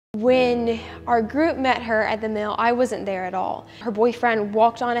When our group met her at the mill, I wasn't there at all. Her boyfriend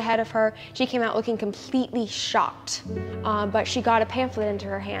walked on ahead of her. She came out looking completely shocked, but she got a pamphlet into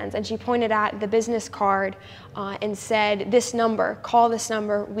her hands and she pointed at the business card and said, "This number, call this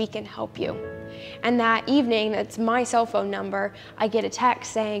number, we can help you." And that evening, that's my cell phone number, I get a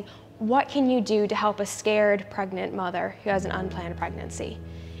text saying, "What can you do to help a scared pregnant mother who has an unplanned pregnancy?"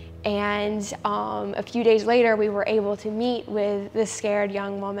 And a few days later, we were able to meet with this scared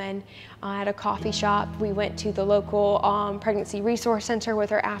young woman at a coffee shop. We went to the local pregnancy resource center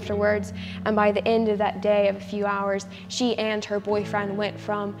with her afterwards. And by the end of that day of a few hours, she and her boyfriend went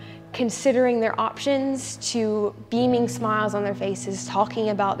from considering their options to beaming smiles on their faces, talking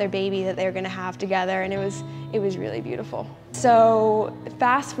about their baby that they're gonna have together. And it was really beautiful. So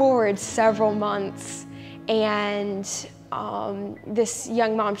fast forward several months, and this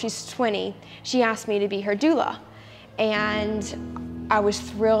young mom, she's 20, she asked me to be her doula. And I was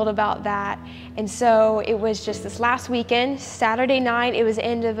thrilled about that. And so it was just this last weekend, Saturday night, it was the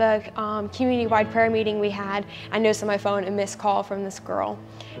end of a community-wide prayer meeting we had. I noticed on my phone a missed call from this girl.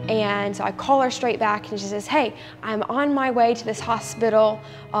 And so I call her straight back and she says, "Hey, I'm on my way to this hospital.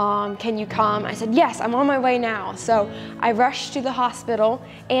 Can you come?" I said, "Yes, I'm on my way now." So I rushed to the hospital,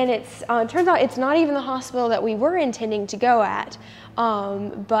 and it turns out it's not even the hospital that we were intending to go at.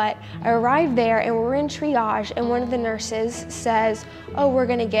 But I arrived there and we're in triage, and one of the nurses says, "Oh, we're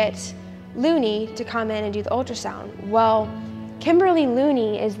gonna get Looney to come in and do the ultrasound." Well, Kimberly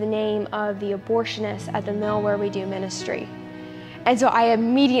Looney is the name of the abortionist at the mill where we do ministry. And so I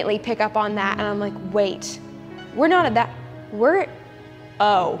immediately pick up on that and I'm like, wait, we're not at that,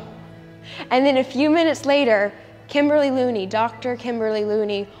 oh. And then a few minutes later, Kimberly Looney, Dr. Kimberly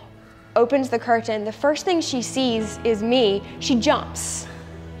Looney, opens the curtain. The first thing she sees is me. She jumps.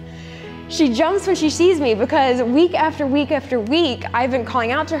 She jumps when she sees me, because week after week after week, I've been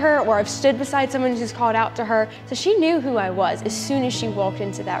calling out to her, or I've stood beside someone who's called out to her. So she knew who I was as soon as she walked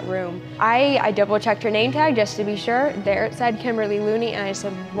into that room. I double checked her name tag just to be sure. There it said Kimberly Looney, and I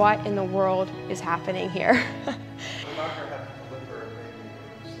said, what in the world is happening here? The doctor had to deliver a baby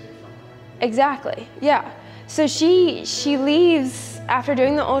to save someone. Exactly, yeah. So she leaves after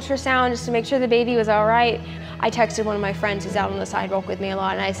doing the ultrasound just to make sure the baby was all right. I texted one of my friends who's out on the sidewalk with me a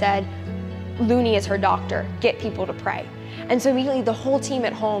lot, and I said, "Looney is her doctor, get people to pray." And so immediately the whole team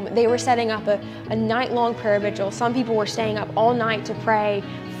at home, they were setting up a night-long prayer vigil. Some people were staying up all night to pray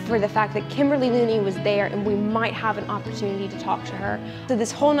for the fact that Kimberly Looney was there and we might have an opportunity to talk to her. So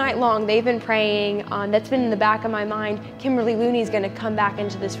this whole night long, they've been praying. That's been in the back of my mind. Kimberly Looney's gonna come back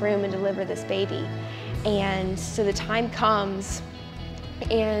into this room and deliver this baby. And so the time comes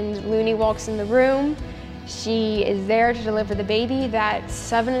and Looney walks in the room. She is there to deliver the baby that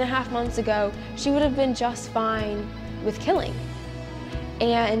 7.5 months ago, she would have been just fine with killing.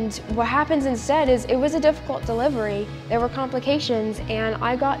 And what happens instead is it was a difficult delivery. There were complications, and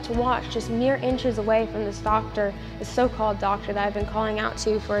I got to watch just mere inches away from this doctor, the so-called doctor that I've been calling out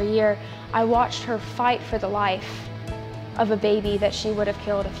to for a year. I watched her fight for the life of a baby that she would have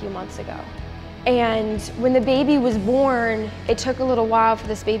killed a few months ago. And when the baby was born, it took a little while for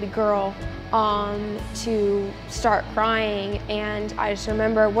this baby girl to start crying, and I just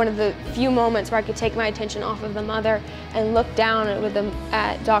remember one of the few moments where I could take my attention off of the mother and look down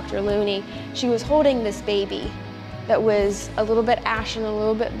at Dr. Looney. She was holding this baby that was a little bit ashen, a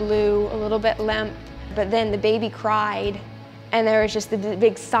little bit blue, a little bit limp, but then the baby cried, and there was just a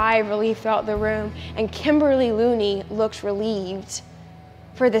big sigh of relief throughout the room, and Kimberly Looney looked relieved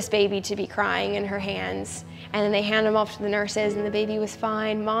for this baby to be crying in her hands. And then they hand him off to the nurses, and the baby was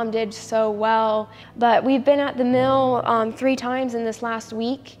fine. Mom did so well. But we've been at the mill 3 times in this last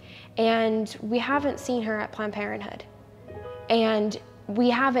week, and we haven't seen her at Planned Parenthood. And we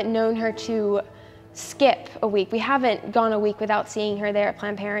haven't known her to skip a week. We haven't gone a week without seeing her there at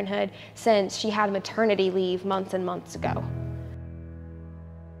Planned Parenthood since she had maternity leave months and months ago.